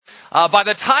By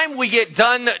the time we get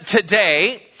done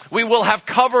today, we will have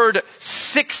covered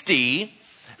 60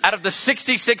 out of the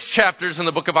 66 chapters in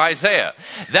the book of Isaiah.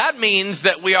 That means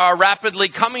that we are rapidly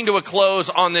coming to a close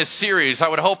on this series. I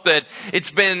would hope that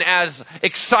it's been as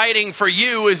exciting for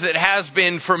you as it has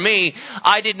been for me.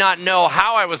 I did not know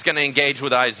how I was going to engage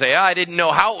with Isaiah. I didn't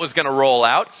know how it was going to roll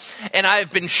out. And I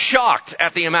have been shocked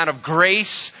at the amount of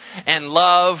grace and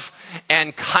love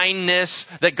and kindness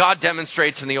that God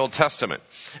demonstrates in the Old Testament.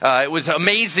 It was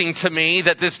amazing to me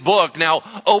that this book now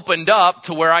opened up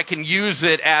to where I can use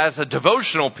it as a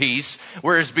devotional piece,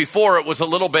 whereas before it was a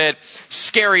little bit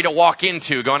scary to walk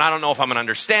into, going, I don't know if I'm going to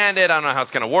understand it, I don't know how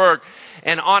it's going to work.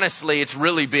 And honestly, it's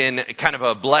really been kind of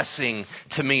a blessing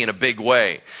to me in a big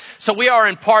way. So we are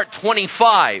in part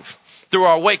 25 through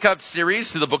our Wake Up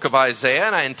series through the book of Isaiah,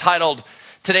 and I entitled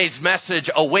today's message,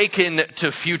 Awaken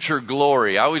to Future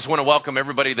Glory. I always want to welcome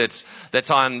everybody that's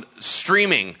on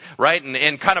streaming, right?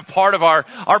 And kind of part of our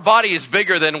body is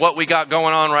bigger than what we got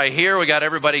going on right here. We got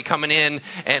everybody coming in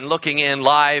and looking in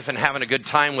live and having a good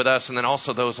time with us, and then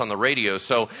also those on the radio.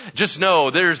 So just know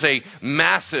there's a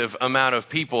massive amount of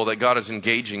people that God is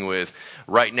engaging with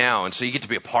right now. And so you get to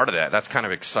be a part of that. That's kind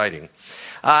of exciting.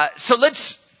 So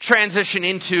let's transition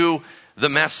into the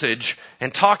message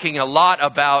and talking a lot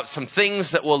about some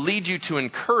things that will lead you to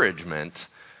encouragement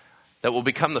that will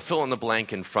become the fill in the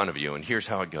blank in front of you. And here's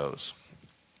how it goes.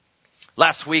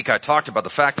 Last week I talked about the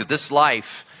fact that this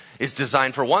life is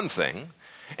designed for one thing,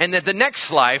 and that the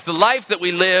next life, the life that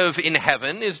we live in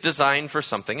heaven, is designed for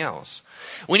something else.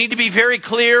 We need to be very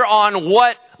clear on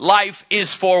what life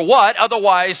is for what.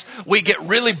 Otherwise, we get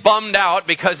really bummed out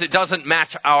because it doesn't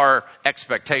match our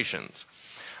expectations.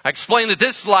 I explained that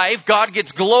this life, God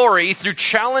gets glory through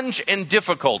challenge and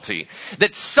difficulty.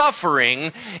 That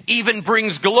suffering even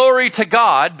brings glory to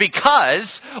God,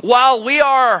 because while we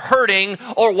are hurting,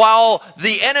 or while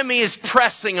the enemy is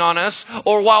pressing on us,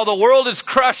 or while the world is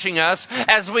crushing us,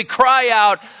 as we cry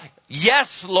out,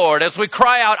 yes, Lord, as we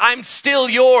cry out, I'm still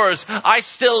yours, I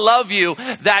still love you,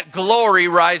 that glory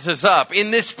rises up. In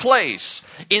this place,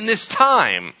 in this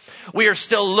time, we are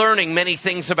still learning many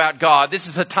things about God. This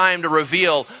is a time to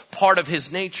reveal part of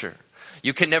His nature.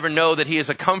 You can never know that He is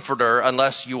a comforter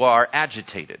unless you are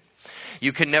agitated.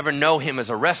 You can never know Him as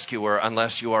a rescuer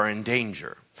unless you are in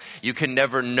danger. You can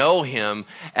never know Him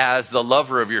as the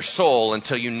lover of your soul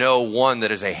until you know one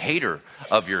that is a hater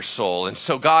of your soul. And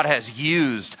so God has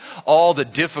used all the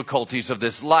difficulties of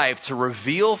this life to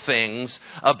reveal things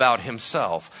about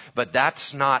Himself. But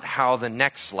that's not how the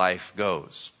next life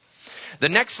goes. The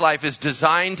next life is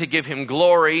designed to give Him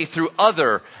glory through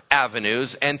other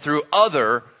avenues and through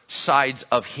other sides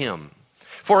of Him.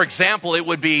 For example, it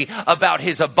would be about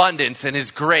His abundance and His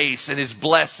grace and His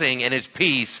blessing and His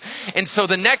peace. And so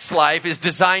the next life is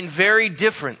designed very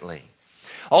differently.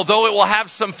 Although it will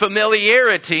have some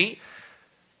familiarity,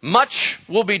 much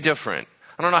will be different.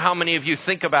 I don't know how many of you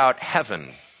think about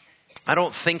heaven. I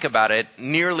don't think about it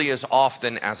nearly as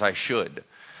often as I should.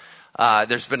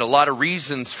 There's been a lot of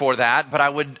reasons for that, but I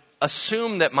would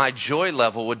assume that my joy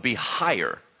level would be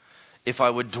higher if I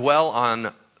would dwell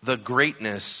on the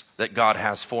greatness that God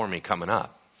has for me coming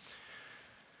up.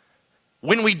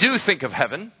 When we do think of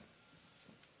heaven,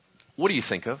 what do you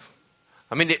think of?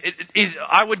 I mean,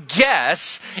 I would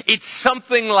guess it's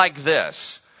something like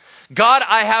this. God,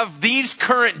 I have these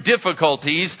current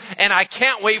difficulties, and I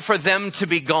can't wait for them to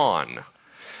be gone.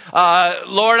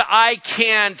 Lord, I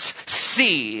can't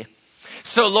see.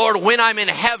 So Lord, when I'm in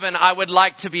heaven, I would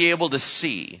like to be able to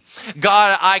see.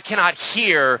 God, I cannot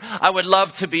hear. I would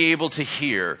love to be able to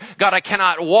hear. God, I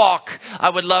cannot walk.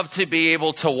 I would love to be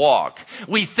able to walk.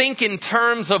 We think in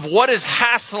terms of what is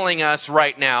hassling us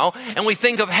right now, and we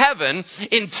think of heaven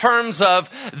in terms of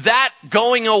that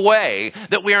going away,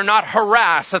 that we are not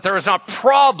harassed, that there is not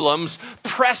problems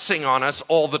pressing on us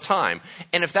all the time.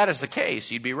 And if that is the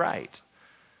case, you'd be right.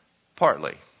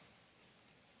 Partly.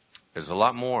 There's a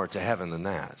lot more to heaven than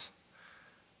that.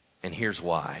 And here's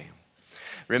why.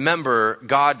 Remember,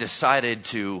 God decided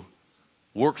to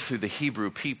work through the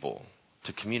Hebrew people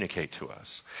to communicate to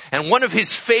us. And one of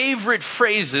His favorite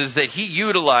phrases that He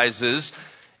utilizes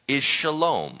is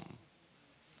shalom.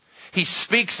 He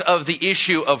speaks of the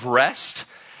issue of rest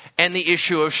and the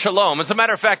issue of shalom. As a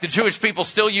matter of fact, the Jewish people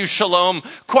still use shalom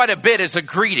quite a bit as a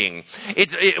greeting.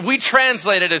 We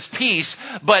translate it as peace,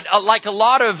 but like a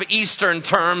lot of Eastern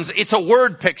terms, it's a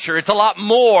word picture. It's a lot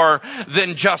more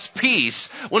than just peace.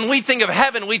 When we think of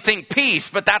heaven, we think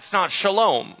peace, but that's not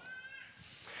shalom.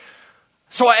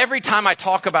 So every time I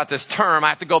talk about this term, I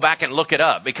have to go back and look it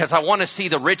up because I want to see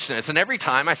the richness. And every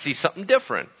time I see something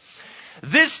different.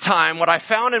 This time, what I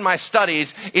found in my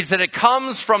studies is that it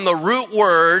comes from the root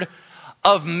word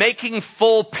of making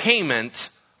full payment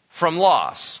from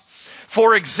loss.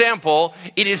 For example,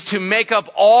 it is to make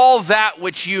up all that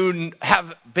which you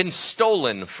have been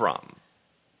stolen from.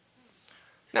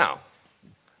 Now,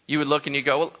 you would look and you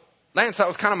go, well, Lance, that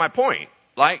was kind of my point.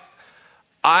 Like,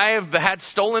 I've had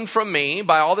stolen from me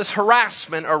by all this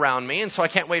harassment around me, and so I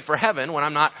can't wait for heaven when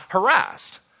I'm not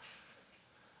harassed.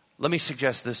 Let me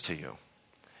suggest this to you.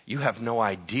 You have no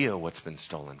idea what's been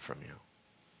stolen from you.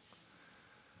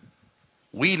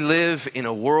 We live in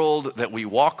a world that we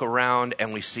walk around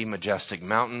and we see majestic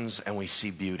mountains and we see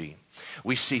beauty.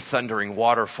 We see thundering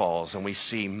waterfalls and we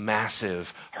see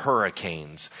massive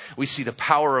hurricanes. We see the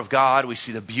power of God, we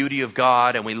see the beauty of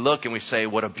God, and we look and we say,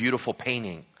 what a beautiful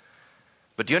painting.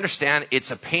 But do you understand?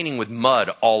 It's a painting with mud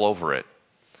all over it.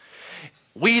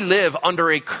 We live under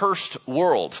a cursed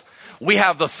world. We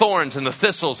have the thorns and the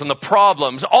thistles and the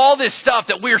problems, all this stuff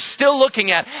that we're still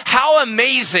looking at. How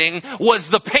amazing was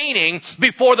the painting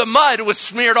before the mud was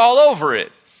smeared all over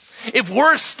it? If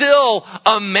we're still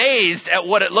amazed at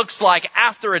what it looks like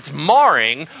after it's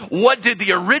marring, what did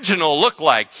the original look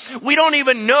like? We don't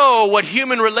even know what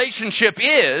human relationship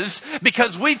is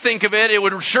because we think of it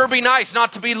would sure be nice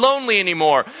not to be lonely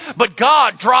anymore. But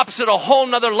God drops it a whole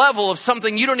nother level of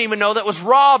something you don't even know that was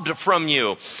robbed from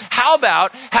you. How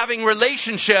about having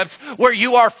relationships where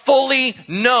you are fully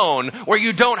known, where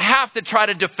you don't have to try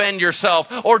to defend yourself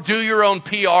or do your own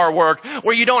PR work,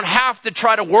 where you don't have to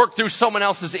try to work through someone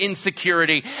else's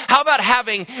insecurity? How about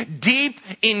having deep,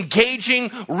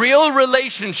 engaging, real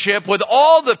relationship with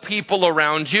all the people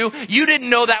around you? You didn't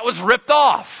know that was ripped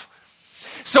off.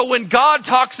 So when God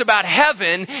talks about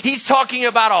heaven, He's talking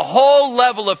about a whole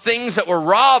level of things that were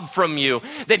robbed from you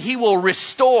that He will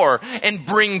restore and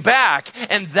bring back.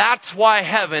 And that's why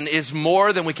heaven is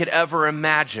more than we could ever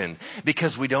imagine,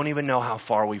 because we don't even know how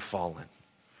far we've fallen.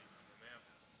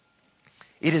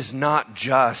 It is not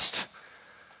just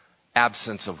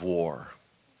absence of war.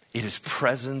 It is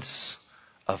presence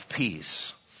of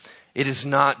peace. It is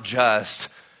not just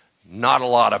not a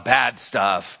lot of bad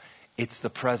stuff. It's the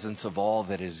presence of all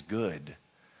that is good.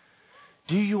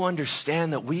 Do you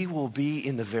understand that we will be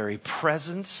in the very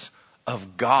presence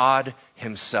of God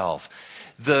Himself?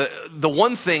 The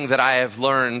one thing that I have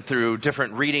learned through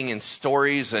different reading and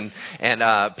stories and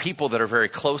people that are very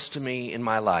close to me in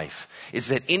my life is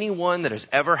that anyone that has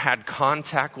ever had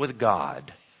contact with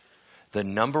God, the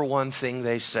number one thing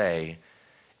they say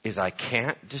is, I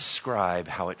can't describe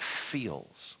how it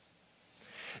feels.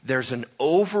 There's an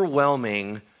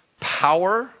overwhelming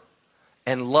power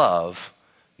and love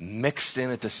mixed in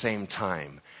at the same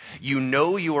time. You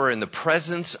know you are in the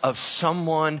presence of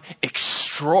someone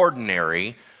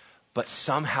extraordinary, but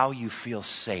somehow you feel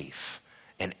safe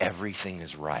and everything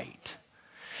is right.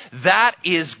 That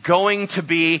is going to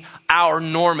be our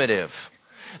normative.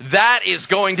 That is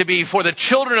going to be for the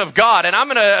children of God. And I'm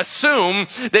going to assume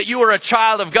that you are a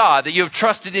child of God, that you have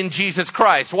trusted in Jesus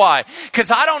Christ. Why?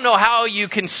 Because I don't know how you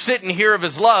can sit and hear of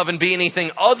His love and be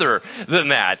anything other than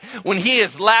that. When He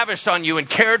has lavished on you and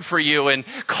cared for you and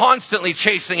constantly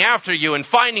chasing after you and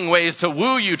finding ways to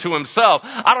woo you to Himself,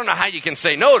 I don't know how you can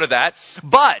say no to that.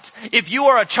 But if you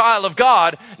are a child of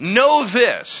God, know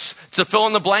this, to fill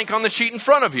in the blank on the sheet in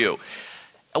front of you.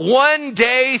 One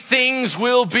day things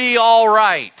will be all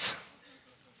right.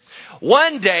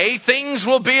 One day things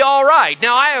will be all right.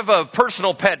 Now, I have a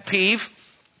personal pet peeve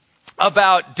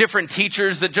about different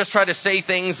teachers that just try to say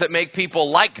things that make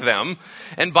people like them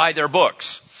and buy their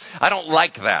books. I don't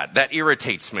like that. That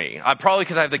irritates me. Probably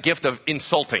because I have the gift of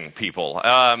insulting people.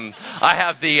 I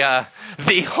have the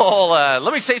whole,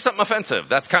 let me say something offensive.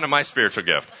 That's kind of my spiritual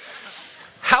gift.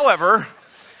 However,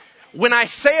 when I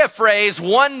say a phrase,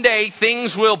 one day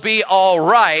things will be all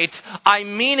right, I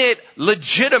mean it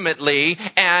legitimately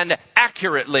and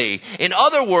accurately. In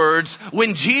other words,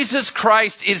 when Jesus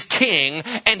Christ is King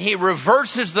and He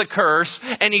reverses the curse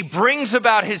and He brings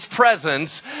about His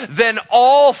presence, then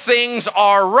all things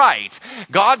are right.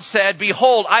 God said,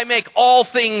 behold, I make all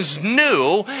things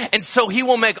new, and so He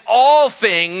will make all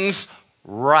things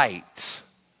right.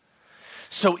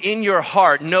 So in your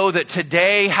heart, know that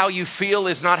today how you feel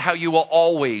is not how you will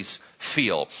always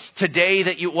feel. Today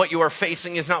what you are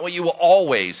facing is not what you will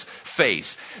always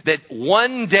face. That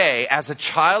one day as a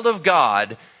child of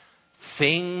God,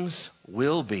 things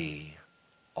will be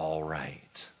all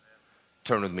right.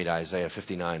 Turn with me to Isaiah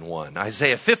 59:1.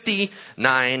 Isaiah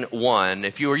 59:1.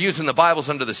 If you were using the Bibles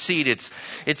under the seat,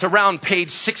 it's around page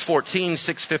 614,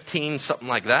 615, something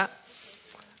like that.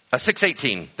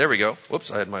 618. There we go. Whoops,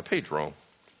 I had my page wrong.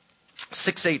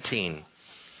 618.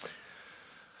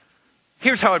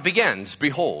 Here's how it begins.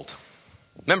 Behold.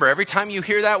 Remember, every time you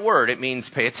hear that word, it means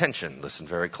pay attention. Listen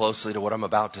very closely to what I'm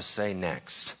about to say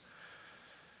next.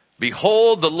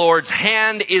 Behold, the Lord's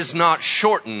hand is not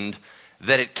shortened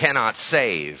that it cannot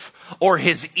save, or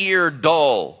his ear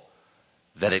dull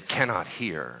that it cannot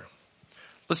hear.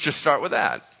 Let's just start with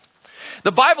that.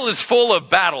 The Bible is full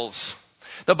of battles.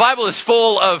 The Bible is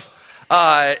full of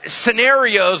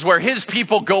scenarios where his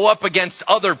people go up against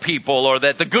other people, or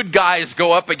that the good guys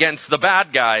go up against the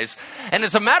bad guys. And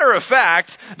as a matter of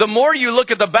fact, the more you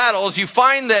look at the battles, you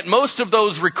find that most of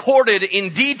those recorded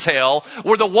in detail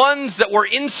were the ones that were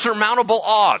insurmountable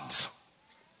odds.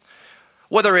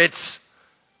 Whether it's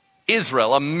Israel,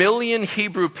 1 million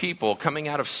Hebrew people coming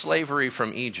out of slavery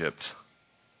from Egypt,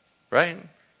 right?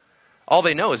 All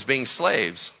they know is being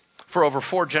slaves for over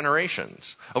 4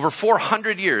 generations. Over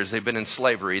 400 years they've been in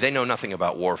slavery. They know nothing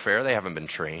about warfare. They haven't been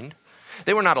trained.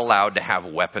 They were not allowed to have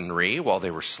weaponry while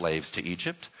they were slaves to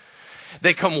Egypt.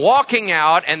 They come walking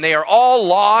out and they are all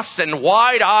lost and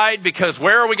wide-eyed because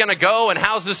where are we going to go and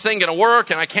how's this thing going to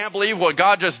work? And I can't believe what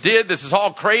God just did. This is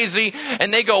all crazy.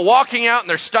 And they go walking out and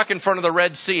they're stuck in front of the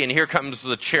Red Sea, and here comes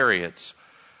the chariots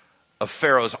of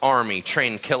Pharaoh's army,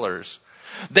 trained killers.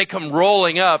 They come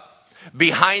rolling up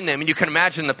behind them, and you can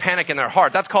imagine the panic in their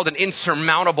heart. That's called an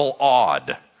insurmountable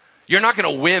odd. You're not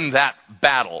going to win that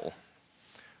battle.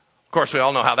 Of course, we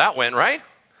all know how that went, right?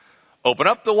 Open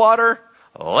up the water,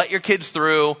 let your kids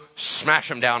through, smash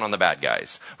them down on the bad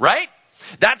guys, right?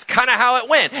 That's kind of how it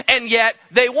went. And yet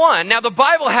they won. Now the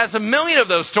Bible has 1 million of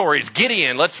those stories.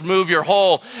 Gideon, let's move your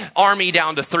whole army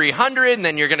down to 300, and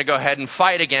then you're going to go ahead and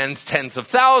fight against tens of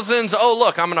thousands. Oh,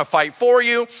 look, I'm going to fight for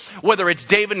you. Whether it's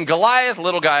David and Goliath,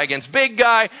 little guy against big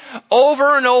guy,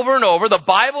 over and over and over, the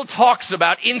Bible talks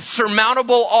about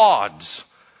insurmountable odds.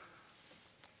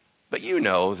 But you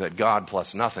know that God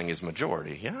plus nothing is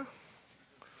majority, yeah?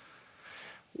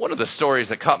 One of the stories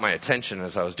that caught my attention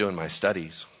as I was doing my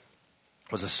studies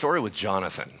was a story with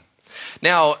Jonathan.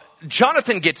 Now,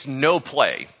 Jonathan gets no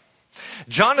play.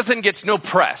 Jonathan gets no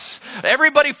press.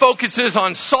 Everybody focuses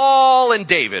on Saul and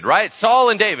David, right? Saul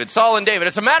and David.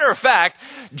 As a matter of fact,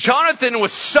 Jonathan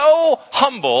was so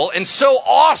humble and so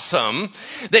awesome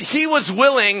that he was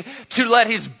willing to let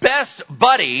his best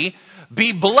buddy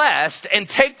be blessed and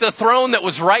take the throne that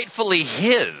was rightfully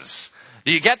his.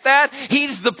 Do you get that?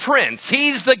 He's the prince.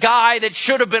 He's the guy that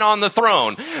should have been on the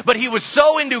throne. But he was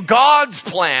so into God's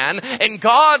plan and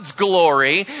God's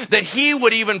glory that he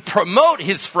would even promote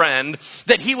his friend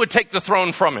that he would take the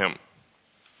throne from him.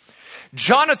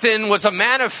 Jonathan was a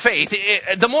man of faith.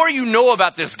 The more you know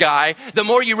about this guy, the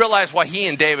more you realize why he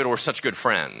and David were such good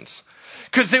friends.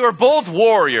 Because they were both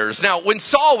warriors. Now, when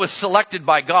Saul was selected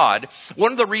by God,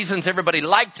 one of the reasons everybody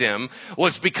liked him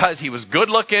was because he was good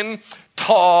looking,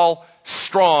 tall,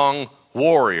 strong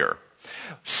warrior.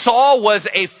 Saul was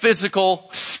a physical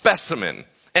specimen.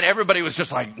 And everybody was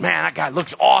just like, man, that guy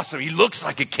looks awesome. He looks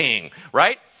like a king,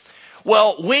 right?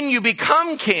 Well, when you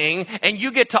become king and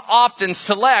you get to opt and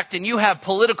select and you have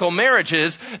political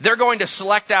marriages, they're going to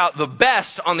select out the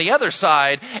best on the other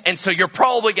side. And so you're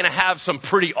probably going to have some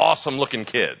pretty awesome looking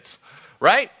kids,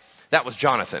 right? That was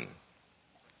Jonathan.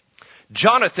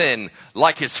 Jonathan,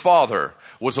 like his father,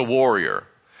 was a warrior.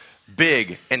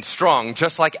 Big and strong,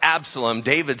 just like Absalom,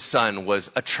 David's son, was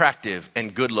attractive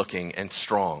and good looking and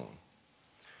strong.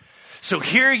 So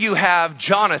here you have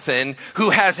Jonathan,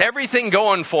 who has everything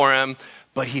going for him,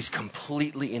 but he's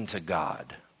completely into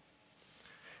God.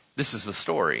 This is the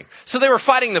story. So they were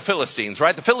fighting the Philistines,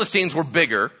 right? The Philistines were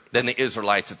bigger than the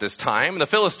Israelites at this time. The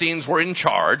Philistines were in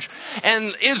charge,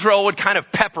 and Israel would kind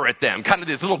of pepper at them, kind of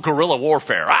this little guerrilla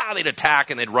warfare. They'd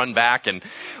attack and they'd run back. And,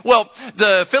 well,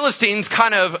 the Philistines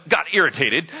kind of got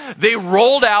irritated. They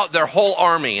rolled out their whole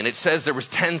army, and it says there was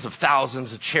tens of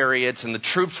thousands of chariots, and the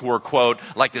troops were, quote,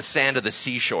 like the sand of the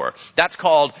seashore. That's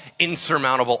called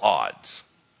insurmountable odds.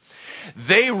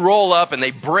 They roll up and they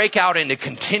break out into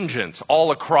contingents all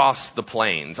across the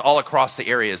plains, all across the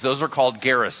areas. Those are called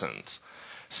garrisons,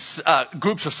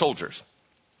 groups of soldiers.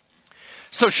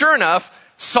 So sure enough,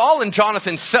 Saul and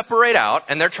Jonathan separate out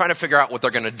and they're trying to figure out what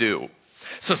they're going to do.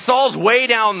 So Saul's way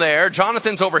down there.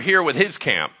 Jonathan's over here with his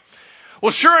camp.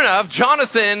 Well, sure enough,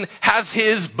 Jonathan has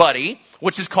his buddy,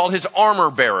 which is called his armor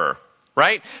bearer.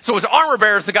 Right? So his armor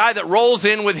bearer is the guy that rolls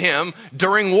in with him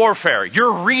during warfare.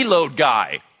 Your reload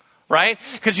guy. Right?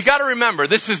 Because you got to remember,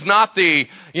 this is not the,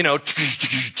 throw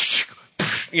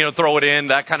it in,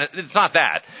 that kind of, it's not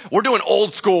that. We're doing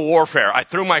old school warfare. I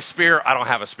threw my spear, I don't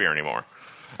have a spear anymore.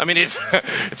 I mean, it's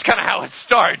kind of how it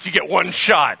starts. You get one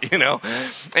shot,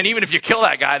 And even if you kill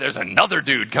that guy, there's another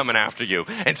dude coming after you.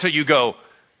 And so you go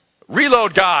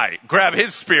reload guy, grab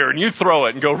his spear and you throw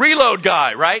it and go, reload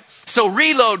guy, right? So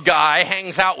reload guy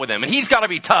hangs out with him, and he's got to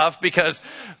be tough because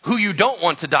who you don't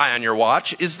want to die on your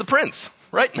watch is the prince,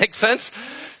 right? Makes sense?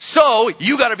 So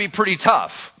you got to be pretty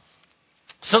tough.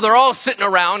 So they're all sitting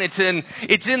around. It's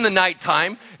in the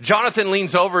nighttime. Jonathan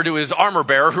leans over to his armor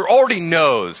bearer who already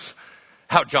knows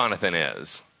how Jonathan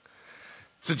is.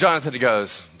 So Jonathan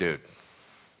goes, dude.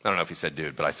 I don't know if he said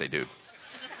dude, but I say dude.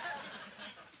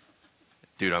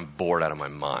 Dude, I'm bored out of my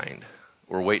mind.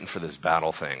 We're waiting for this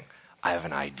battle thing. I have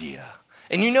an idea.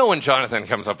 And you know when Jonathan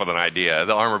comes up with an idea,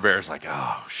 the armor bearer's like,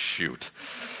 oh, shoot.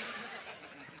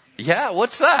 Yeah,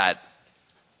 what's that?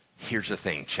 Here's the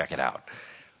thing. Check it out.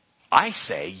 I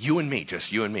say, you and me,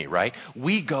 just you and me, right?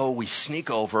 We sneak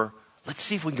over. Let's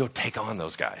see if we can go take on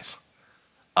those guys.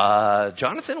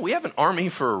 Jonathan, we have an army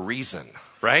for a reason,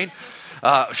 right?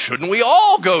 Shouldn't we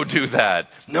all go do that?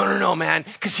 No, man.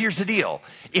 Because here's the deal.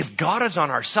 If God is on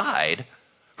our side,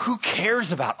 who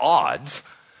cares about odds?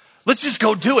 Let's just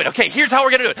go do it. Okay, here's how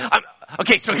we're going to do it.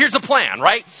 Okay, so here's the plan,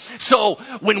 right? So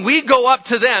when we go up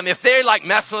to them, if they like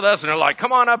mess with us and they're like,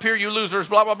 come on up here, you losers,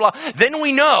 blah, blah, blah, then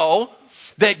we know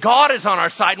that God is on our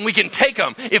side and we can take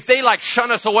them. If they like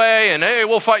shun us away and, hey,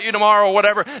 we'll fight you tomorrow or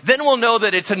whatever, then we'll know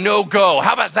that it's a no-go.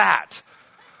 How about that?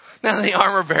 Now the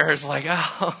armor bearer is like,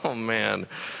 oh man,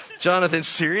 Jonathan,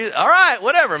 serious? All right,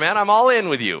 whatever, man. I'm all in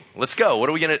with you. Let's go. What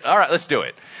are we going to, all right, let's do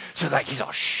it. So like, he's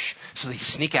all, shh. So they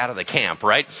sneak out of the camp,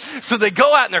 right? So they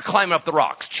go out and they're climbing up the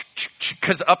rocks.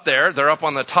 Because up there, they're up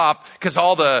on the top, because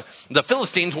all the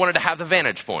Philistines wanted to have the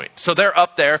vantage point. So they're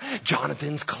up there.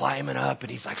 Jonathan's climbing up and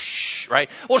he's like, shh, right?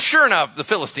 Well, sure enough, the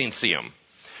Philistines see him.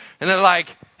 And they're like,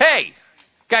 hey,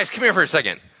 guys, come here for a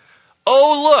second.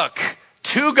 Oh, look,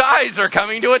 2 guys are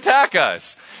coming to attack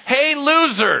us. Hey,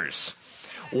 losers,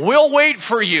 we'll wait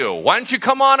for you. Why don't you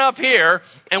come on up here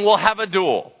and we'll have a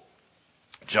duel?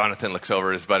 Jonathan looks over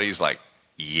at his buddy. He's like,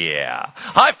 yeah,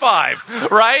 high five,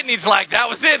 right? And he's like, that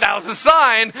was it. That was a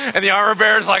sign. And the armor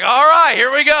bearer's like, all right,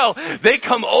 here we go. They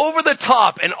come over the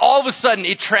top and all of a sudden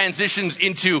it transitions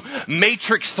into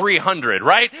Matrix 300,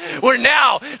 right? Where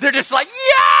now they're just like,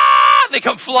 yeah, they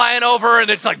come flying over and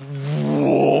it's like,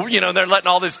 whoa, they're letting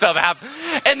all this stuff happen.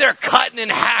 And they're cutting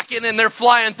and hacking and they're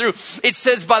flying through. It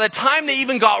says by the time they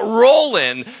even got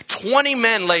rolling, 20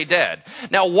 men lay dead.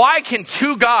 Now, why can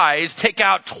 2 guys take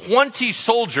out 20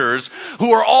 soldiers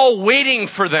who are all waiting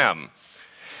for them?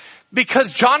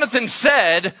 Because Jonathan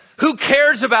said, who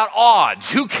cares about odds?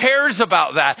 Who cares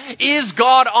about that? Is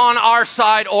God on our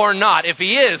side or not? If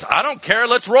he is, I don't care.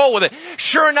 Let's roll with it.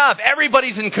 Sure enough,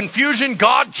 everybody's in confusion.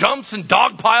 God jumps and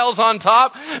dog piles on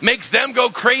top, makes them go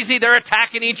crazy. They're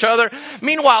attacking each other.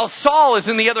 Meanwhile, Saul is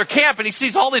in the other camp and he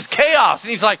sees all this chaos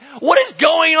and he's like, what is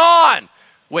going on?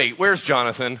 Wait, where's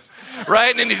Jonathan?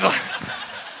 Right? And he's like,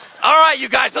 all right, you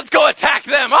guys, let's go attack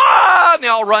them. Ah! And they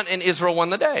all run and Israel won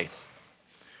the day.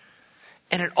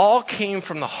 And it all came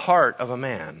from the heart of a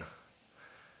man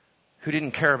who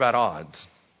didn't care about odds.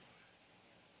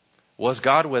 Was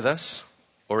God with us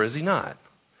or is he not?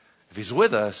 If he's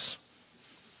with us,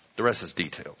 the rest is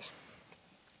details.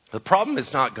 The problem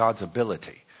is not God's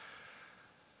ability.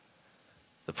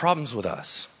 The problem's with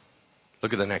us.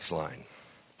 Look at the next line.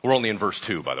 We're only in verse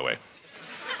 2, by the way.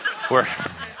 Where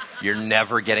you're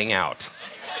never getting out.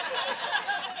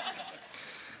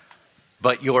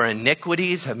 But your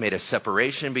iniquities have made a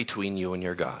separation between you and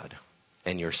your God,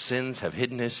 and your sins have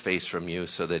hidden his face from you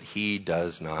so that he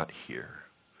does not hear.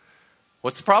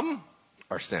 What's the problem?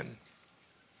 Our sin.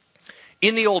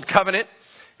 In the Old Covenant,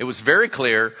 it was very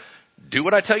clear, do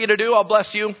what I tell you to do, I'll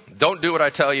bless you. Don't do what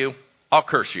I tell you, I'll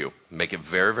curse you. Make it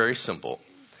very, very simple.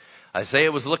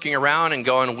 Isaiah was looking around and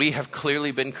going, we have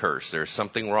clearly been cursed. There's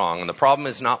something wrong. And the problem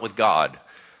is not with God.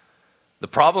 The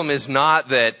problem is not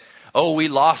that, oh, we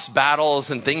lost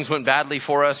battles and things went badly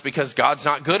for us because God's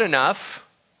not good enough.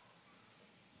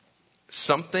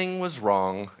 Something was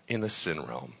wrong in the sin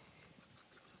realm.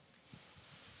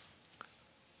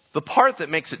 The part that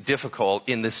makes it difficult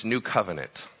in this new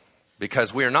covenant,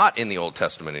 because we are not in the Old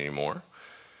Testament anymore.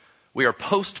 We are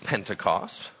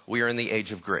post-Pentecost. We are in the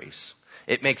age of grace.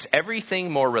 It makes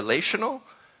everything more relational,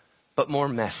 but more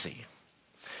messy.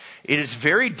 It is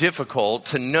very difficult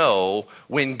to know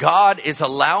when God is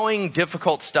allowing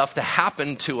difficult stuff to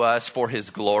happen to us for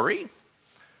his glory,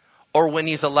 or when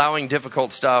he's allowing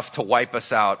difficult stuff to wipe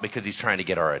us out because he's trying to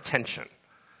get our attention.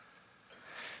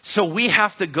 So we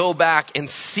have to go back and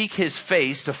seek his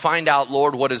face to find out,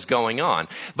 Lord, what is going on.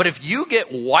 But if you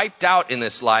get wiped out in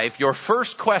this life, your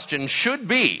first question should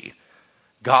be,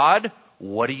 God,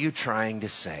 what are you trying to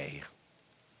say?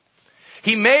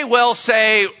 He may well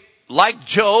say, like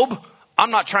Job,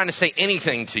 I'm not trying to say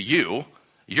anything to you.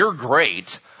 You're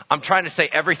great. I'm trying to say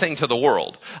everything to the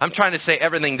world. I'm trying to say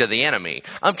everything to the enemy.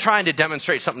 I'm trying to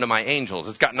demonstrate something to my angels.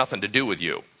 It's got nothing to do with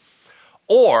you.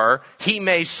 Or he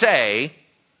may say,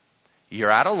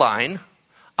 you're out of line.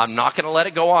 I'm not going to let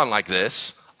it go on like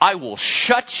this. I will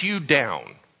shut you down.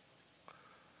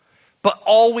 But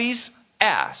always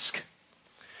ask.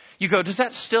 You go, does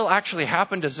that still actually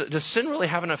happen? Does sin really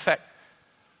have an effect?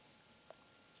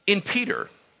 In Peter,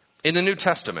 in the New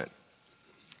Testament,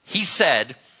 he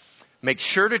said, make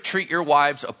sure to treat your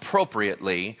wives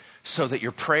appropriately so that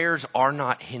your prayers are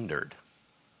not hindered.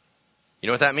 You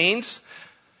know what that means?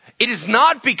 It is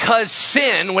not because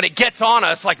sin, when it gets on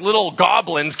us like little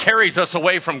goblins, carries us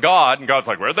away from God. And God's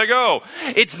like, where'd they go?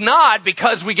 It's not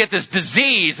because we get this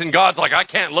disease and God's like, I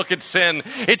can't look at sin.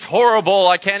 It's horrible.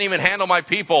 I can't even handle my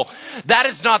people. That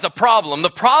is not the problem. The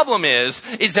problem is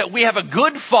that we have a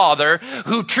good father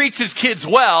who treats his kids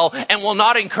well and will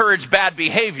not encourage bad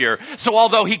behavior. So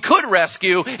although he could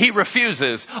rescue, he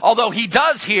refuses. Although he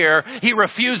does hear, he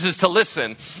refuses to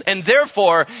listen. And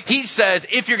therefore, he says,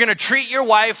 if you're going to treat your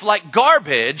wife like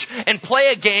garbage and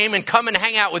play a game and come and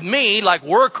hang out with me like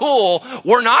we're cool,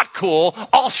 we're not cool,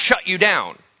 I'll shut you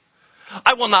down.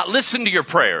 I will not listen to your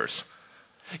prayers.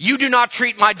 You do not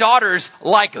treat my daughters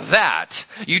like that.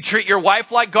 You treat your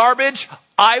wife like garbage,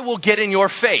 I will get in your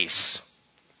face.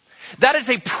 That is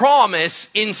a promise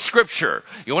in Scripture.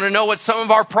 You want to know what some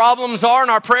of our problems are in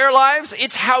our prayer lives?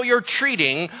 It's how you're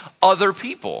treating other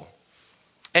people.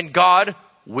 And God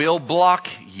will block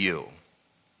you.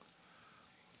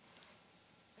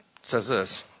 Says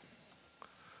this,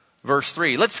 verse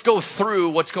 3. Let's go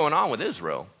through what's going on with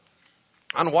Israel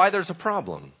on why there's a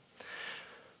problem.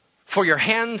 For your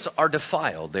hands are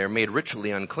defiled. They are made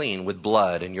ritually unclean with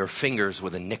blood, and your fingers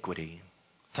with iniquity.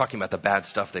 Talking about the bad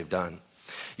stuff they've done.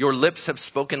 Your lips have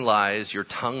spoken lies. Your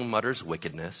tongue mutters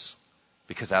wickedness,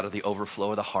 because out of the overflow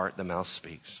of the heart, the mouth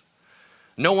speaks.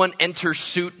 No one enters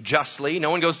suit justly. No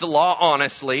one goes to law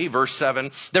honestly. Verse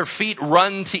 7. Their feet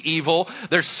run to evil.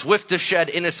 They're swift to shed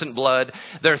innocent blood.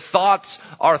 Their thoughts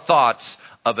are thoughts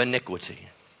of iniquity.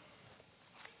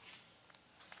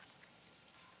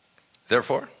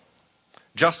 Therefore,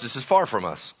 justice is far from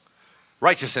us.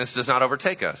 Righteousness does not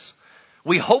overtake us.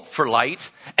 We hope for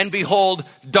light, and behold,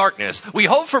 darkness. We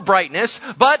hope for brightness,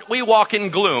 but we walk in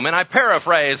gloom. And I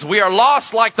paraphrase, we are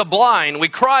lost like the blind. We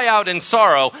cry out in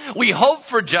sorrow. We hope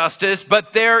for justice,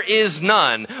 but there is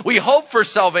none. We hope for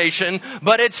salvation,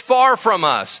 but it's far from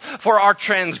us. For our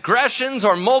transgressions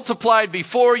are multiplied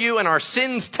before you, and our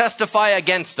sins testify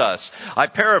against us. I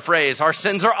paraphrase, our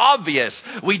sins are obvious.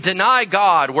 We deny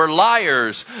God. We're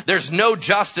liars. There's no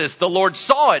justice. The Lord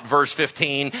saw it, verse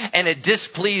 15, and it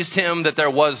displeased him that there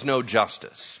was no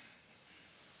justice.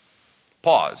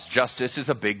 Pause. Justice is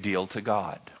a big deal to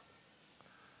God.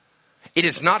 It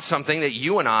is not something that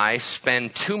you and I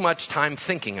spend too much time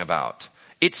thinking about.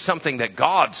 It's something that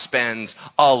God spends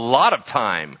a lot of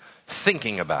time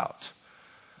thinking about.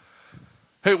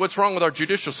 Hey, what's wrong with our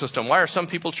judicial system? Why are some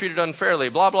people treated unfairly?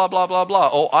 Blah, blah, blah, blah, blah.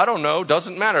 Oh, I don't know.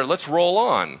 Doesn't matter. Let's roll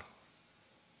on.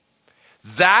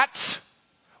 That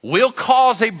will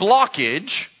cause a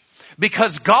blockage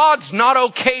because God's not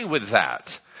okay with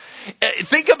that.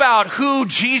 Think about who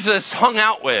Jesus hung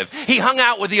out with. He hung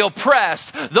out with the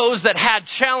oppressed, those that had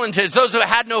challenges, those who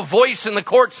had no voice in the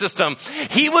court system.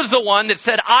 He was the one that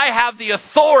said, I have the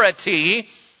authority,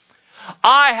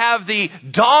 I have the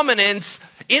dominance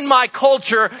in my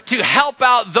culture to help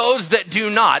out those that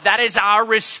do not. That is our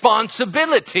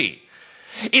responsibility.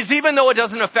 Is even though it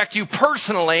doesn't affect you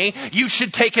personally, you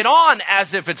should take it on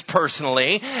as if it's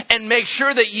personally and make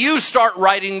sure that you start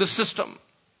righting the system.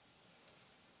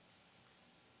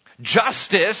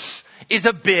 Justice is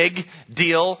a big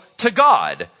deal to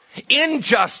God.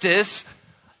 Injustice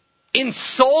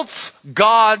insults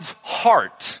God's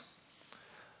heart.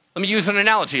 Let me use an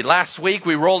analogy. Last week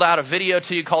we rolled out a video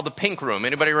to you called The Pink Room.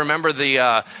 Anybody remember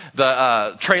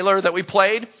the trailer that we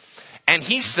played? And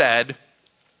he said,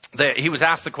 he was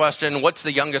asked the question, what's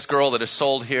the youngest girl that is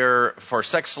sold here for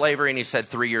sex slavery? And he said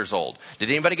 3 years old. Did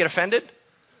anybody get offended?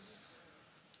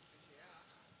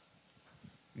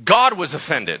 God was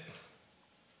offended.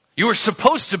 You were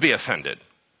supposed to be offended.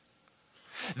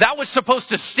 That was supposed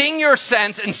to sting your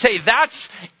sense and say, that's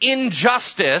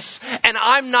injustice, and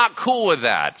I'm not cool with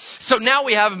that. So now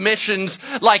we have missions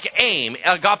like AIM,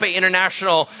 Agape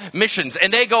International Missions,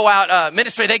 and they go out,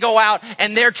 ministry, they go out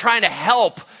and they're trying to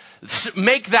help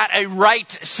make that a right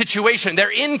situation.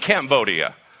 They're in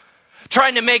Cambodia,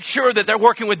 trying to make sure that they're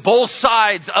working with both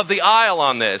sides of the aisle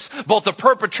on this, both the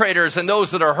perpetrators and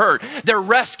those that are hurt. They're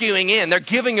rescuing in. They're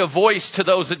giving a voice to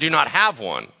those that do not have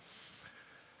one.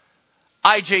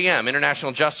 IJM,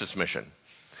 International Justice Mission.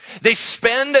 They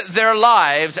spend their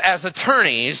lives as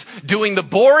attorneys doing the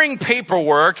boring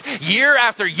paperwork year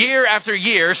after year after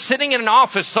year, sitting in an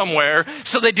office somewhere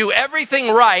so they do everything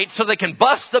right so they can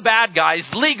bust the bad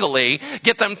guys legally,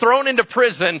 get them thrown into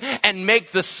prison, and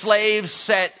make the slaves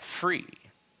set free.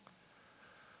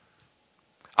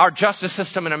 Our justice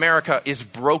system in America is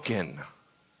broken.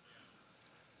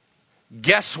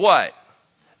 Guess what?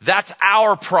 That's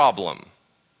our problem.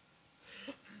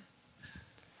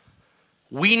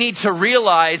 We need to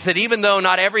realize that even though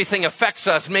not everything affects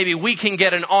us, maybe we can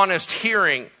get an honest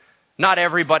hearing. Not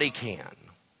everybody can.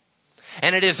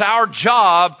 And it is our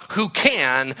job, who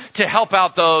can, to help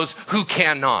out those who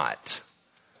cannot.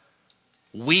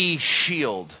 We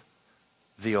shield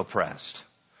the oppressed.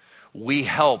 We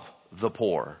help the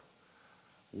poor.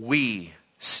 We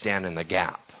stand in the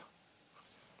gap.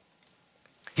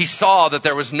 He saw that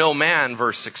there was no man,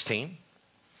 verse 16.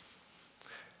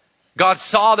 God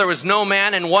saw there was no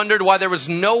man and wondered why there was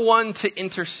no one to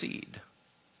intercede.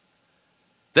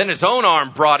 Then his own arm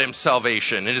brought him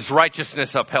salvation, and his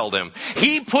righteousness upheld him.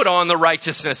 He put on the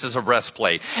righteousness as a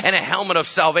breastplate and a helmet of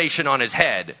salvation on his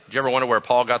head. Did you ever wonder where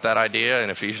Paul got that idea in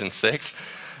Ephesians 6?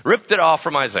 Ripped it off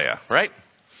from Isaiah, right?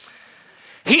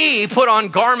 He put on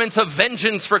garments of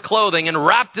vengeance for clothing and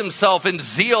wrapped himself in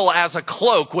zeal as a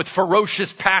cloak with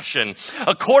ferocious passion.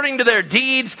 According to their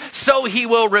deeds, so he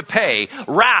will repay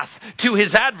wrath to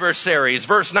his adversaries.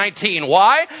 Verse 19.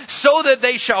 Why? So that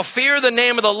they shall fear the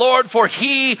name of the Lord, for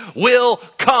he will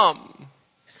come.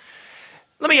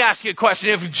 Let me ask you a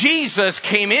question. If Jesus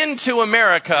came into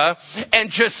America and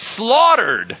just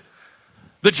slaughtered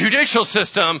the judicial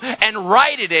system and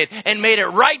righted it and made it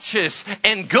righteous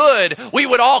and good, we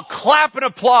would all clap and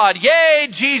applaud. Yay,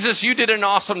 Jesus, you did an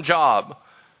awesome job.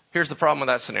 Here's the problem with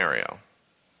that scenario.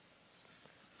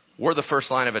 We're the first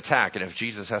line of attack, and if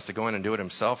Jesus has to go in and do it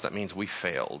himself, that means we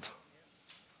failed.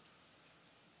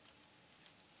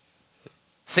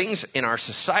 Things in our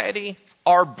society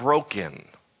are broken.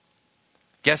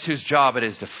 Guess whose job it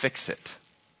is to fix it?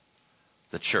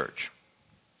 The church.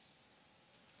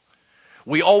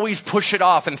 We always push it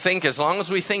off and think as long as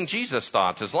we think Jesus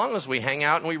thoughts, as long as we hang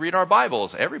out and we read our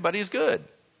Bibles, everybody's good.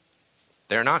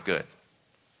 They're not good.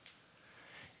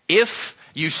 If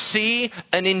you see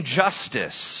an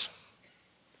injustice,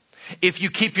 if you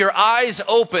keep your eyes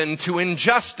open to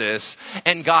injustice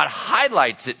and God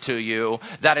highlights it to you,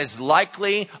 that is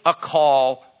likely a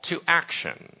call to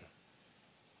action.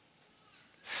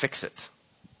 Fix it.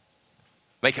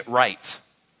 Make it right.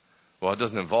 Well, it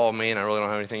doesn't involve me and I really don't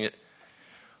have anything.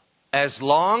 As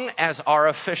long as our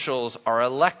officials are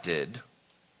elected,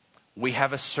 we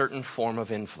have a certain form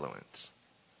of influence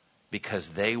because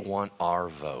they want our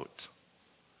vote.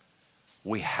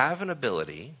 We have an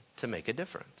ability to make a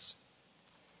difference.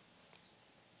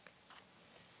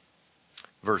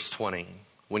 Verse 20.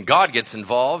 When God gets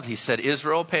involved, he said,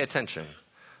 Israel, pay attention.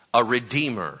 A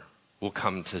redeemer will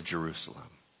come to Jerusalem.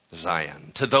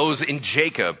 Zion, to those in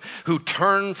Jacob who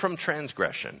turn from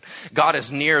transgression. God is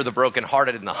near the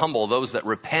brokenhearted and the humble, those that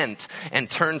repent and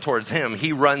turn towards him.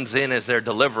 He runs in as their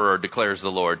deliverer, declares the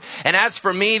Lord. And as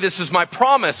for me, this is my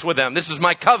promise with them. This is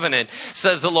my covenant,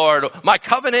 says the Lord. My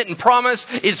covenant and promise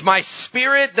is my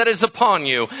spirit that is upon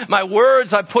you. My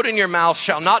words I put in your mouth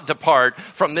shall not depart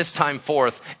from this time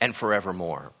forth and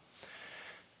forevermore.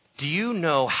 Do you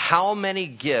know how many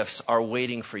gifts are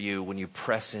waiting for you when you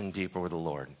press in deeper with the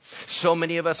Lord? So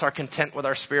many of us are content with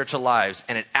our spiritual lives,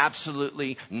 and it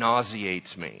absolutely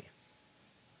nauseates me.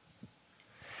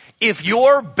 If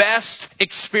your best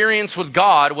experience with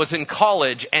God was in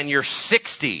college and you're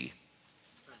 60,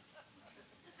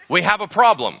 we have a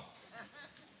problem.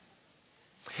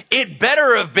 It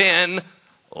better have been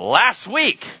last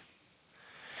week.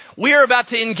 We are about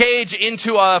to engage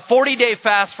into a 40-day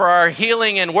fast for our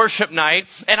healing and worship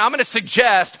night, and I'm going to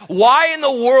suggest, why in the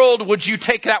world would you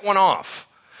take that one off?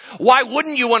 Why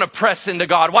wouldn't you want to press into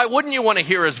God? Why wouldn't you want to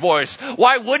hear his voice?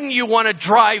 Why wouldn't you want to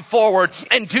drive forward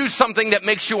and do something that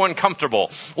makes you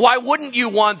uncomfortable? Why wouldn't you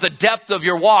want the depth of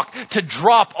your walk to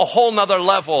drop a whole nother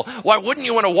level? Why wouldn't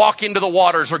you want to walk into the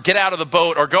waters or get out of the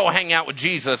boat or go hang out with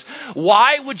Jesus?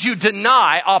 Why would you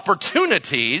deny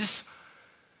opportunities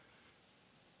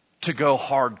to go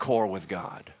hardcore with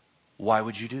God? Why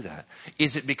would you do that?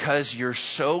 Is it because you're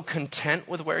so content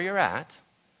with where you're at?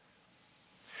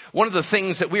 One of the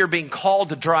things that we are being called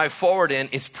to drive forward in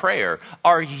is prayer.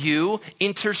 Are you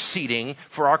interceding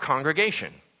for our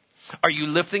congregation? Are you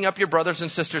lifting up your brothers and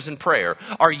sisters in prayer?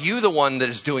 Are you the one that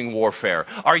is doing warfare?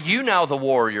 Are you now the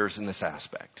warriors in this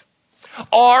aspect?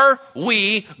 Are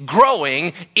we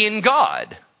growing in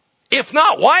God? If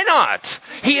not, why not?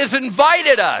 He has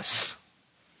invited us.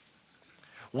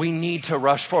 We need to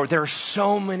rush forward. There are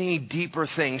so many deeper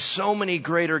things, so many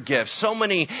greater gifts, so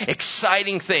many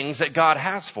exciting things that God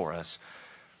has for us.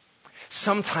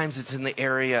 Sometimes it's in the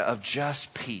area of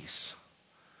just peace.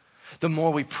 The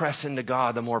more we press into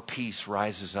God, the more peace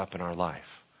rises up in our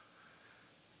life.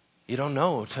 You don't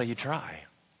know until you try.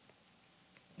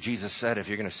 Jesus said, if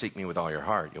you're going to seek me with all your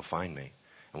heart, you'll find me.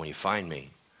 And when you find me,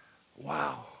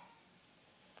 wow.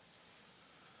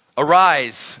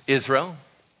 Arise, Israel.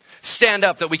 Stand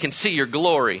up that we can see your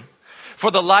glory. For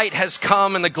the light has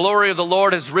come and the glory of the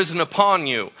Lord has risen upon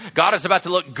you. God is about to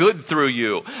look good through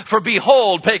you. For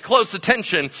behold, pay close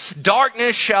attention,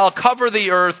 darkness shall cover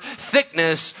the earth, thick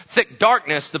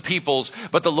darkness the peoples,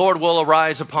 but the Lord will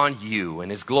arise upon you, and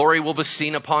his glory will be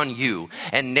seen upon you.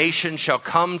 And nations shall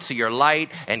come to your light,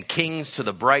 and kings to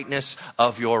the brightness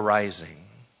of your rising.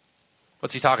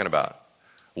 What's he talking about?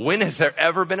 When has there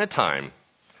ever been a time,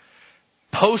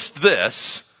 post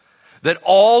this, that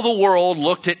all the world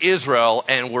looked at Israel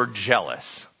and were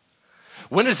jealous?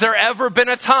 When has there ever been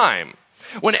a time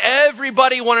when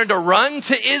everybody wanted to run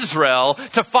to Israel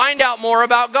to find out more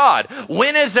about God?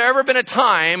 When has there ever been a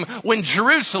time when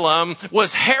Jerusalem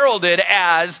was heralded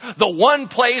as the one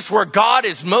place where God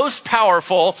is most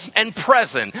powerful and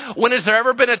present? When has there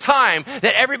ever been a time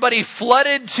that everybody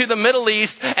flooded to the Middle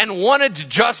East and wanted to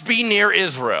just be near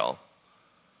Israel?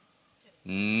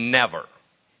 Never.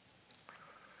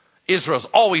 Israel's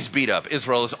always beat up.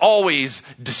 Israel is always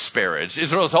disparaged.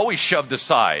 Israel is always shoved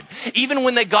aside. Even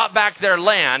when they got back their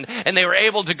land and they were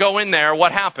able to go in there,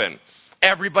 what happened?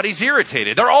 Everybody's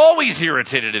irritated. They're always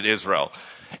irritated at Israel.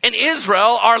 And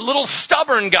Israel are little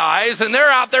stubborn guys, and they're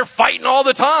out there fighting all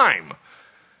the time.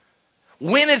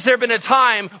 When has there been a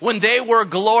time when they were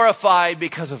glorified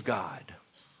because of God?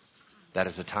 That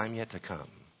is a time yet to come.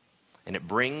 And it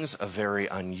brings a very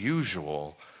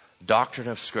unusual doctrine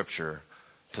of Scripture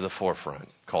to the forefront,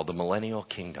 called the millennial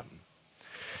kingdom.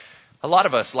 A lot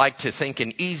of us like to think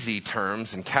in easy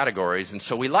terms and categories, and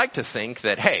so we like to think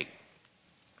that, hey,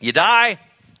 you die,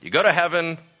 you go to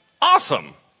heaven,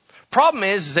 awesome. Problem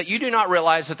is that you do not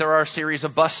realize that there are a series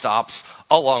of bus stops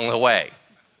along the way.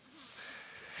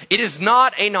 It is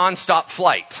not a nonstop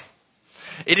flight.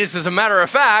 It is, as a matter of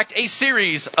fact, a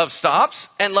series of stops,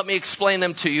 and let me explain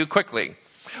them to you quickly.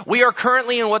 We are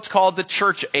currently in what's called the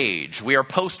church age. We are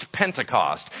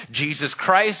post-Pentecost. Jesus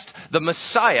Christ, the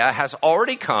Messiah, has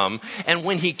already come, and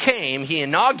when he came, he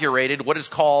inaugurated what is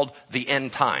called the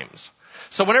end times.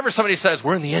 So whenever somebody says,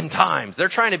 we're in the end times, they're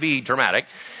trying to be dramatic.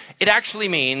 It actually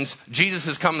means Jesus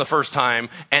has come the first time,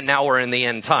 and now we're in the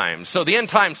end times. So the end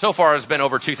times so far has been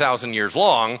over 2,000 years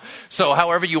long, so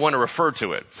however you want to refer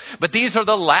to it. But these are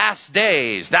the last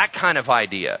days, that kind of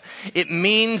idea. It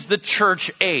means the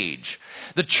church age.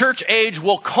 The church age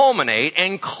will culminate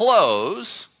and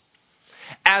close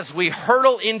as we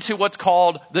hurtle into what's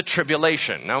called the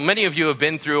tribulation. Now, many of you have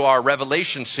been through our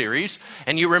Revelation series,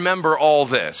 and you remember all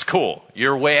this. Cool.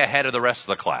 You're way ahead of the rest of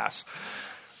the class.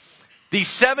 The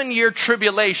 7-year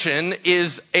tribulation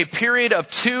is a period of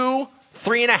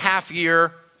 3.5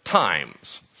 year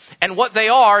times. And what they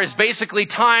are is basically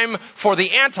time for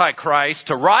the Antichrist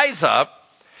to rise up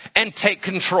and take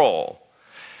control.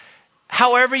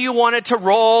 However you want it to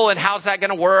roll, and how's that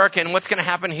going to work, and what's going to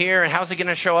happen here, and how's he going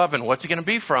to show up, and what's he going to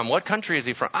be from? What country is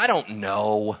he from? I don't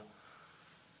know.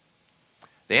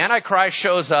 The Antichrist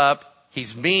shows up.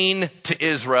 He's mean to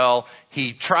Israel.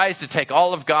 He tries to take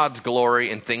all of God's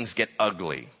glory, and things get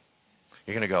ugly.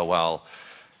 You're going to go, well,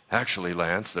 actually,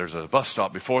 Lance, there's a bus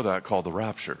stop before that called the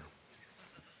rapture.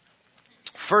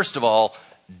 First of all,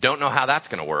 don't know how that's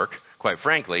going to work, quite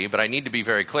frankly, but I need to be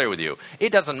very clear with you.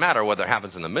 It doesn't matter whether it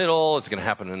happens in the middle, it's going to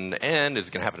happen in the end, it's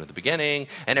going to happen at the beginning,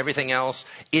 and everything else.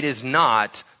 It is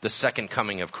not the second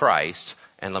coming of Christ,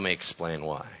 and let me explain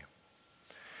why.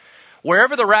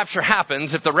 Wherever the rapture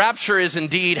happens, if the rapture is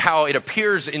indeed how it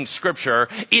appears in Scripture,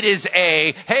 it is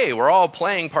hey, we're all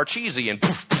playing Parcheesi, and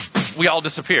poof, poof, poof, we all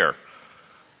disappear.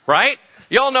 Right?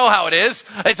 You all know how it is.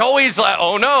 It's always like,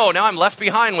 oh no, now I'm left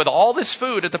behind with all this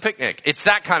food at the picnic. It's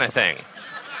that kind of thing.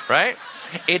 Right?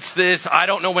 It's this, I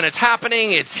don't know when it's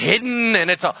happening, it's hidden,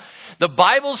 and it's all. The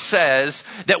Bible says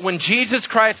that when Jesus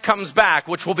Christ comes back,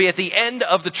 which will be at the end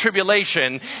of the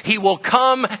tribulation, he will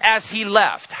come as he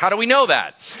left. How do we know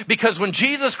that? Because when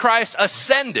Jesus Christ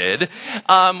ascended,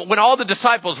 when all the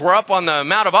disciples were up on the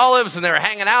Mount of Olives and they were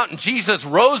hanging out, and Jesus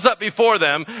rose up before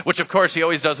them, which of course he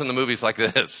always does in the movies like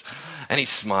this, and he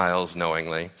smiles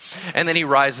knowingly, and then he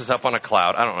rises up on a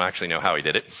cloud. I don't actually know how he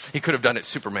did it. He could have done it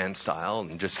Superman style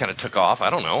and just kind of took off.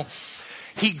 I don't know.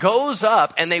 He goes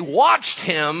up, and they watched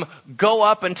him go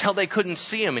up until they couldn't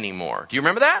see him anymore. Do you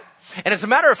remember that? And as a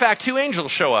matter of fact, 2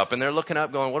 angels show up, and they're looking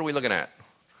up going, what are we looking at?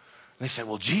 They said,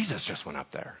 well, Jesus just went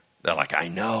up there. They're like, I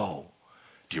know.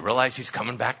 Do you realize he's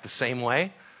coming back the same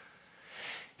way?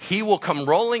 He will come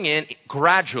rolling in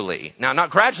gradually. Now, not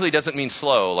gradually doesn't mean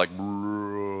slow, like,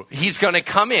 he's going to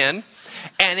come in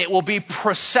and it will be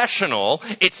processional.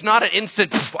 It's not an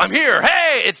instant, I'm here,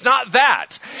 hey, it's not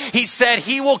that. He said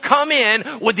he will come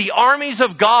in with the armies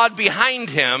of God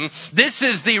behind him. This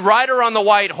is the rider on the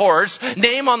white horse,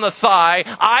 name on the thigh,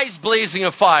 eyes blazing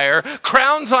of fire,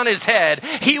 crowns on his head.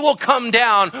 He will come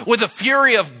down with the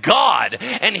fury of God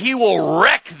and he will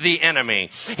wreck the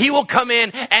enemy. He will come in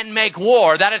and make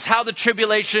war. That is how the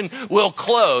tribulation will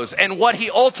close. And what he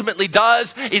ultimately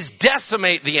does is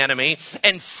decimate the enemy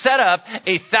and set up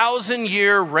a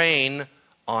 1,000-year reign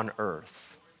on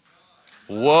earth.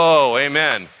 Whoa,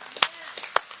 amen.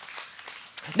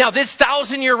 Now, this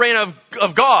 1,000-year reign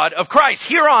of God, of Christ,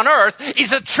 here on earth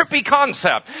is a trippy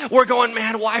concept. We're going,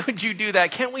 man, why would you do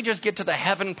that? Can't we just get to the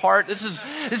heaven part? This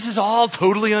is all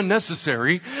totally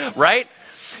unnecessary, right?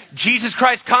 Jesus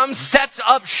Christ comes, sets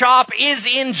up shop, is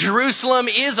in Jerusalem,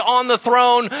 is on the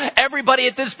throne. Everybody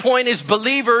at this point is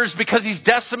believers because he's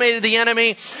decimated the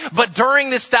enemy. But during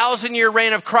this 1,000-year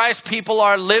reign of Christ, people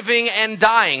are living and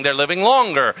dying. They're living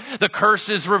longer. The curse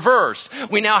is reversed.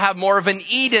 We now have more of an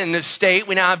Eden state.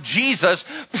 We now have Jesus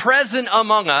present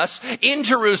among us in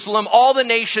Jerusalem. All the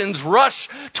nations rush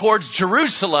towards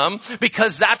Jerusalem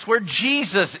because that's where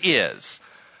Jesus is.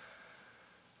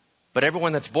 But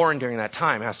everyone that's born during that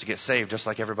time has to get saved just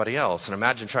like everybody else. And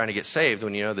imagine trying to get saved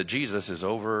when you know that Jesus is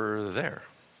over there.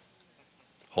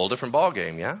 Whole different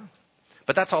ballgame, yeah?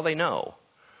 But that's all they know.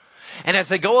 And as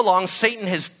they go along, Satan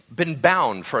has been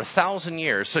bound for 1,000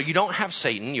 years. So you don't have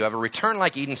Satan. You have a return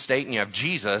like Eden state and you have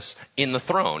Jesus in the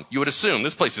throne. You would assume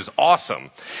this place is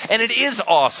awesome. And it is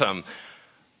awesome.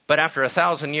 But after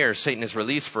 1,000 years, Satan is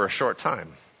released for a short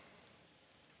time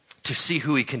to see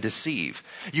who he can deceive.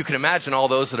 You can imagine all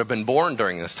those that have been born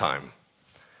during this time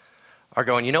are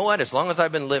going, you know what? As long as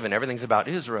I've been living, everything's about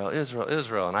Israel, Israel,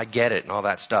 Israel, and I get it and all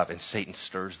that stuff. And Satan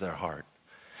stirs their heart.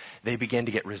 They begin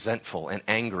to get resentful and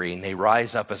angry, and they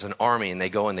rise up as an army, and they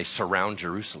go and they surround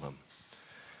Jerusalem.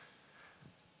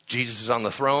 Jesus is on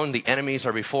the throne. The enemies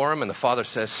are before him, and the Father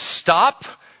says, stop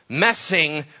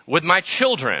messing with my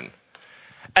children.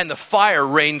 And the fire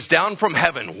rains down from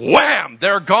heaven. Wham!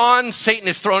 They're gone. Satan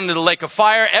is thrown into the lake of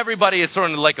fire. Everybody is thrown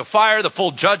into the lake of fire. The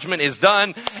full judgment is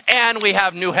done. And we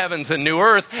have new heavens and new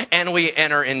earth. And we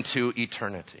enter into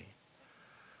eternity.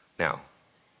 Now,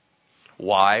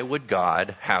 why would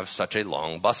God have such a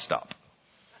long bus stop?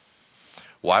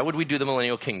 Why would we do the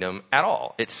millennial kingdom at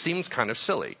all? It seems kind of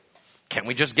silly. Can't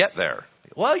we just get there?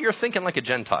 Well, you're thinking like a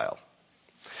Gentile.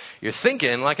 You're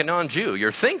thinking like a non-Jew.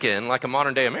 You're thinking like a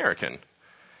modern day American.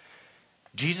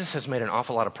 Jesus has made an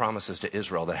awful lot of promises to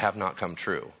Israel that have not come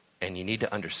true. And you need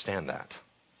to understand that.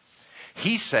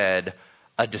 He said,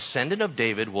 a descendant of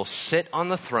David will sit on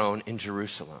the throne in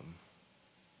Jerusalem.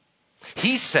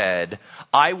 He said,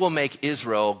 I will make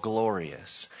Israel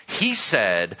glorious. He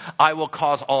said, I will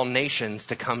cause all nations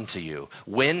to come to you.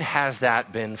 When has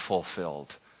that been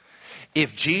fulfilled?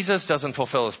 If Jesus doesn't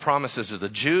fulfill his promises to the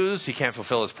Jews, he can't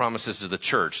fulfill his promises to the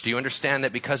church. Do you understand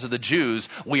that because of the Jews,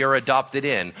 we are adopted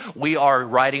in? We are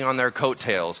riding on their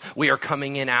coattails. We are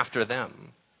coming in after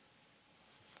them.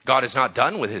 God is not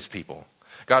done with his people.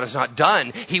 God is not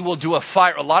done. He will do a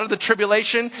fire. A lot of the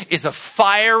tribulation is a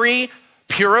fiery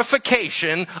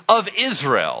purification of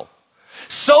Israel,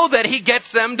 so that he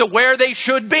gets them to where they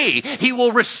should be. He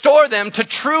will restore them to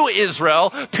true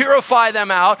Israel, purify them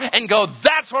out, and go,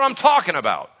 that's what I'm talking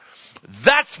about.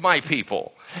 That's my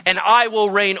people, and I will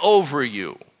reign over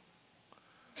you.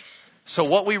 So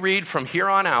what we read from here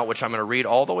on out, which I'm going to read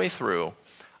all the way through,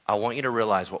 I want you to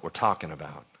realize what we're talking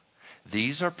about.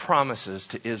 These are promises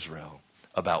to Israel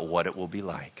about what it will be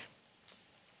like.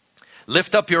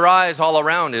 Lift up your eyes all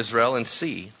around, Israel, and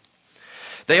see.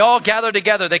 They all gather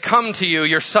together. They come to you.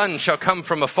 Your sons shall come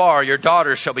from afar. Your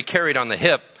daughters shall be carried on the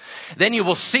hip. Then you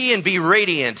will see and be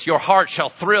radiant. Your heart shall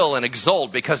thrill and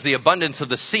exult, because the abundance of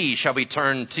the sea shall be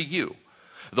turned to you.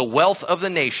 The wealth of the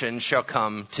nations shall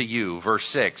come to you. Verse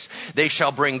 6. They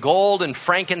shall bring gold and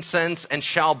frankincense and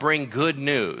shall bring good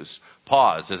news.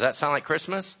 Pause. Does that sound like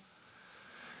Christmas?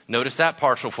 Notice that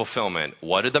partial fulfillment.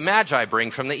 What did the Magi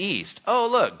bring from the east? Oh,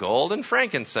 look, gold and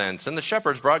frankincense. And the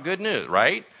shepherds brought good news,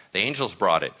 right? The angels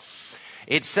brought it.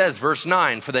 It says, verse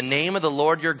 9, for the name of the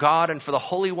Lord your God and for the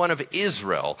Holy One of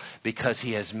Israel, because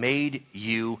he has made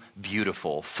you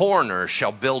beautiful. Foreigners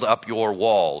shall build up your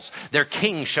walls. Their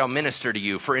king shall minister to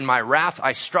you. For in my wrath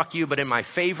I struck you, but in my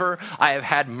favor I have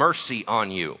had mercy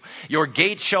on you. Your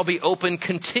gates shall be open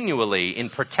continually in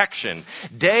protection.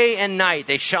 Day and night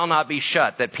they shall not be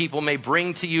shut, that people may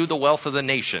bring to you the wealth of the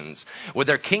nations, with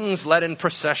their kings led in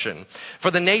procession.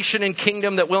 For the nation and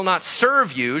kingdom that will not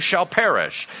serve you shall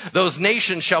perish. Those nations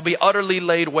shall be utterly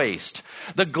laid waste.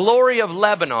 The glory of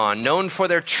Lebanon, known for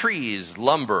their trees,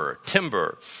 lumber,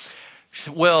 timber,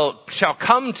 shall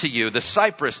come to you, the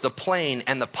cypress, the plane,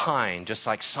 and the pine, just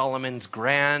like Solomon's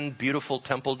grand, beautiful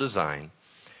temple design,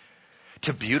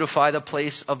 to beautify the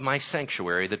place of my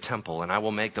sanctuary, the temple, and I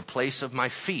will make the place of my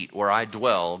feet where I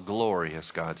dwell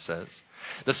glorious, God says.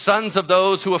 The sons of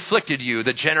those who afflicted you,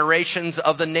 the generations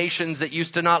of the nations that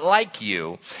used to not like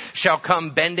you, shall come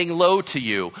bending low to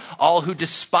you. All who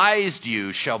despised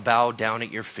you shall bow down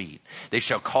at your feet. They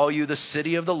shall call you the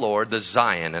city of the Lord, the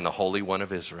Zion, and the Holy One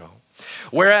of Israel.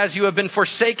 Whereas you have been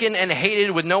forsaken and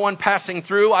hated with no one passing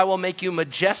through, I will make you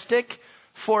majestic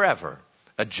forever,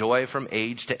 a joy from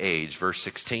age to age. Verse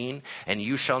 16, and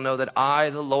you shall know that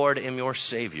I, the Lord, am your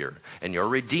Savior, and your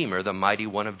Redeemer, the Mighty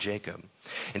One of Jacob.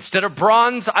 Instead of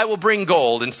bronze, I will bring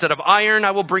gold. Instead of iron,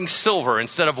 I will bring silver.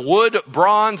 Instead of wood,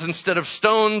 bronze. Instead of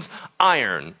stones,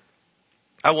 iron.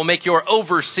 I will make your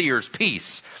overseers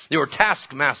peace, your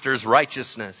taskmasters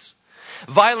righteousness.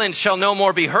 Violence shall no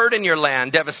more be heard in your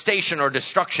land, devastation or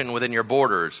destruction within your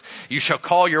borders. You shall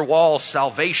call your walls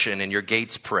salvation and your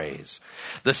gates praise.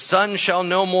 The sun shall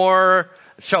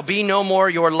be no more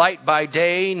your light by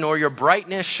day, nor your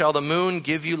brightness shall the moon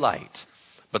give you light.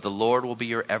 But the Lord will be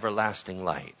your everlasting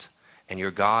light, and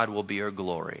your God will be your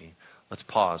glory. Let's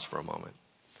pause for a moment.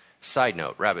 Side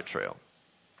note, rabbit trail.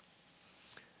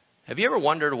 Have you ever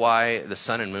wondered why the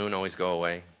sun and moon always go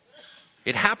away?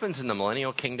 It happens in the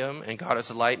millennial kingdom, and God is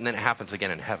the light, and then it happens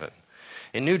again in heaven.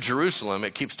 In New Jerusalem,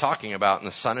 it keeps talking about,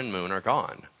 and the sun and moon are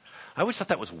gone. I always thought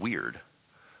that was weird.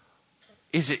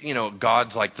 Is it,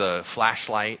 God's like the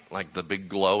flashlight, like the big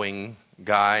glowing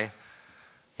guy?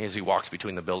 As he walks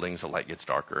between the buildings, the light gets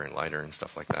darker and lighter and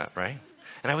stuff like that, right?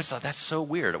 And I always thought, that's so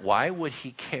weird. Why would he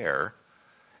care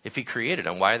if he created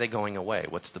them? Why are they going away?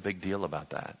 What's the big deal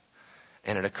about that?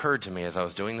 And it occurred to me as I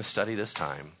was doing the study this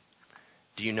time,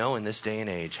 do you know in this day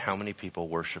and age how many people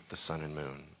worship the sun and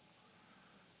moon?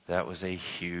 That was a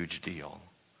huge deal.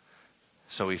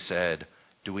 So he said,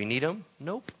 do we need them?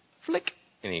 Nope. Flick.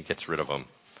 And he gets rid of them.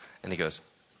 And he goes,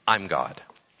 I'm God.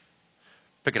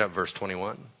 Pick it up, verse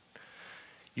 21.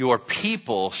 Your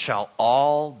people shall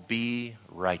all be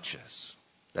righteous.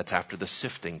 That's after the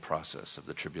sifting process of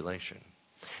the tribulation.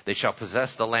 They shall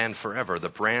possess the land forever, the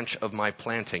branch of my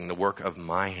planting, the work of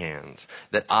my hands,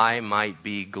 that I might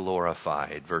be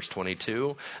glorified. Verse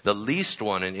 22, the least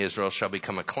one in Israel shall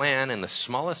become a clan, and the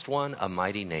smallest one a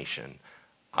mighty nation.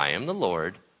 I am the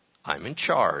Lord, I'm in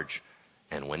charge,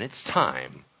 and when it's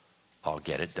time, I'll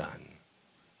get it done.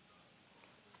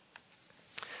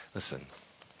 Listen.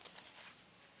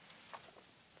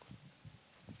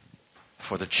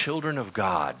 For the children of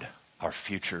God, our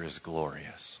future is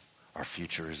glorious. Our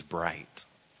future is bright.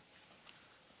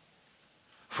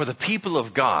 For the people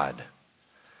of God,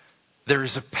 there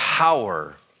is a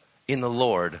power in the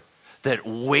Lord that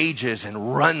wages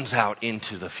and runs out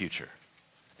into the future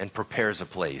and prepares a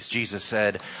place. Jesus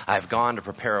said, I've gone to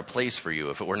prepare a place for you.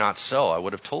 If it were not so, I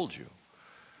would have told you.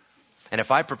 And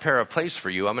if I prepare a place for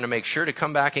you, I'm going to make sure to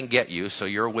come back and get you so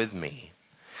you're with me.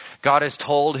 God has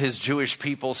told his Jewish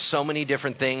people so many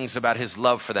different things about his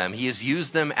love for them. He has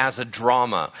used them as a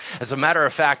drama. As a matter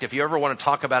of fact, if you ever want to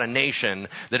talk about a nation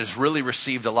that has really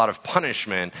received a lot of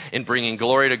punishment in bringing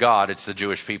glory to God, it's the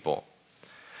Jewish people.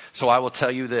 So I will tell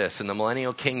you this, in the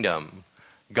millennial kingdom,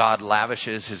 God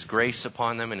lavishes his grace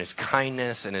upon them and his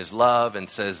kindness and his love and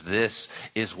says, this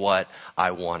is what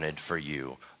I wanted for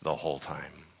you the whole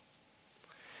time.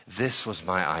 This was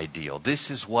my ideal.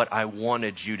 This is what I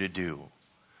wanted you to do.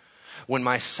 When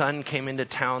my son came into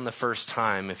town the first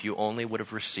time, if you only would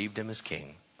have received him as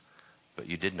king, but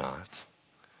you did not.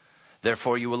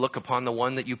 Therefore you will look upon the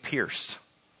one that you pierced.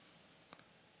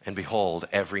 And behold,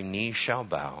 every knee shall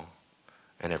bow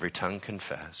and every tongue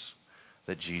confess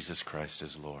that Jesus Christ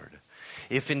is Lord.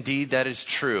 If indeed that is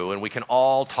true, and we can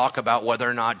all talk about whether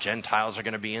or not Gentiles are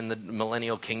going to be in the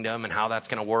millennial kingdom and how that's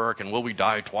going to work and will we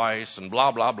die twice and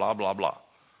blah, blah, blah, blah, blah.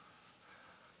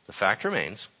 The fact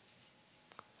remains,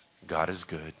 God is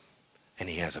good, and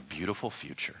he has a beautiful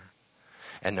future.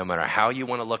 And no matter how you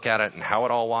want to look at it and how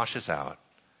it all washes out,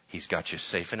 he's got you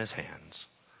safe in his hands.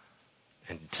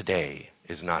 And today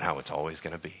is not how it's always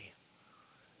going to be.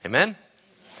 Amen?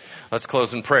 Let's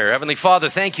close in prayer. Heavenly Father,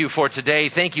 thank you for today.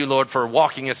 Thank you, Lord, for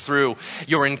walking us through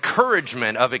your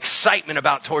encouragement of excitement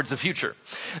about towards the future.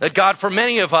 That God, for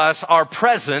many of us, our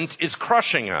present is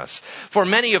crushing us. For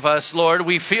many of us, Lord,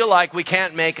 we feel like we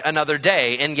can't make another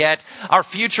day, and yet our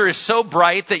future is so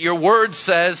bright that your word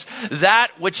says that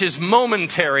which is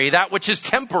momentary, that which is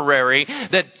temporary,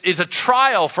 that is a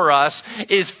trial for us,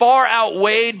 is far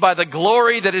outweighed by the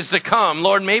glory that is to come.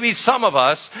 Lord, maybe some of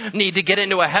us need to get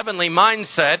into a heavenly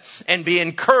mindset and be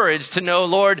encouraged to know,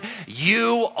 Lord,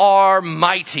 you are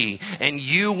mighty and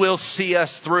you will see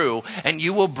us through and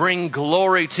you will bring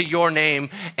glory to your name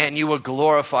and you will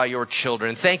glorify your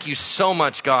children. Thank you so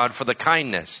much, God, for the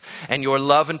kindness and your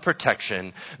love and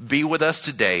protection. Be with us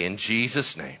today in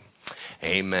Jesus' name.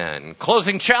 Amen.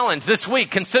 Closing challenge this week.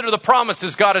 Consider the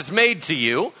promises God has made to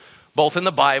you, both in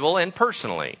the Bible and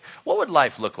personally. What would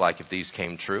life look like if these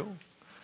came true?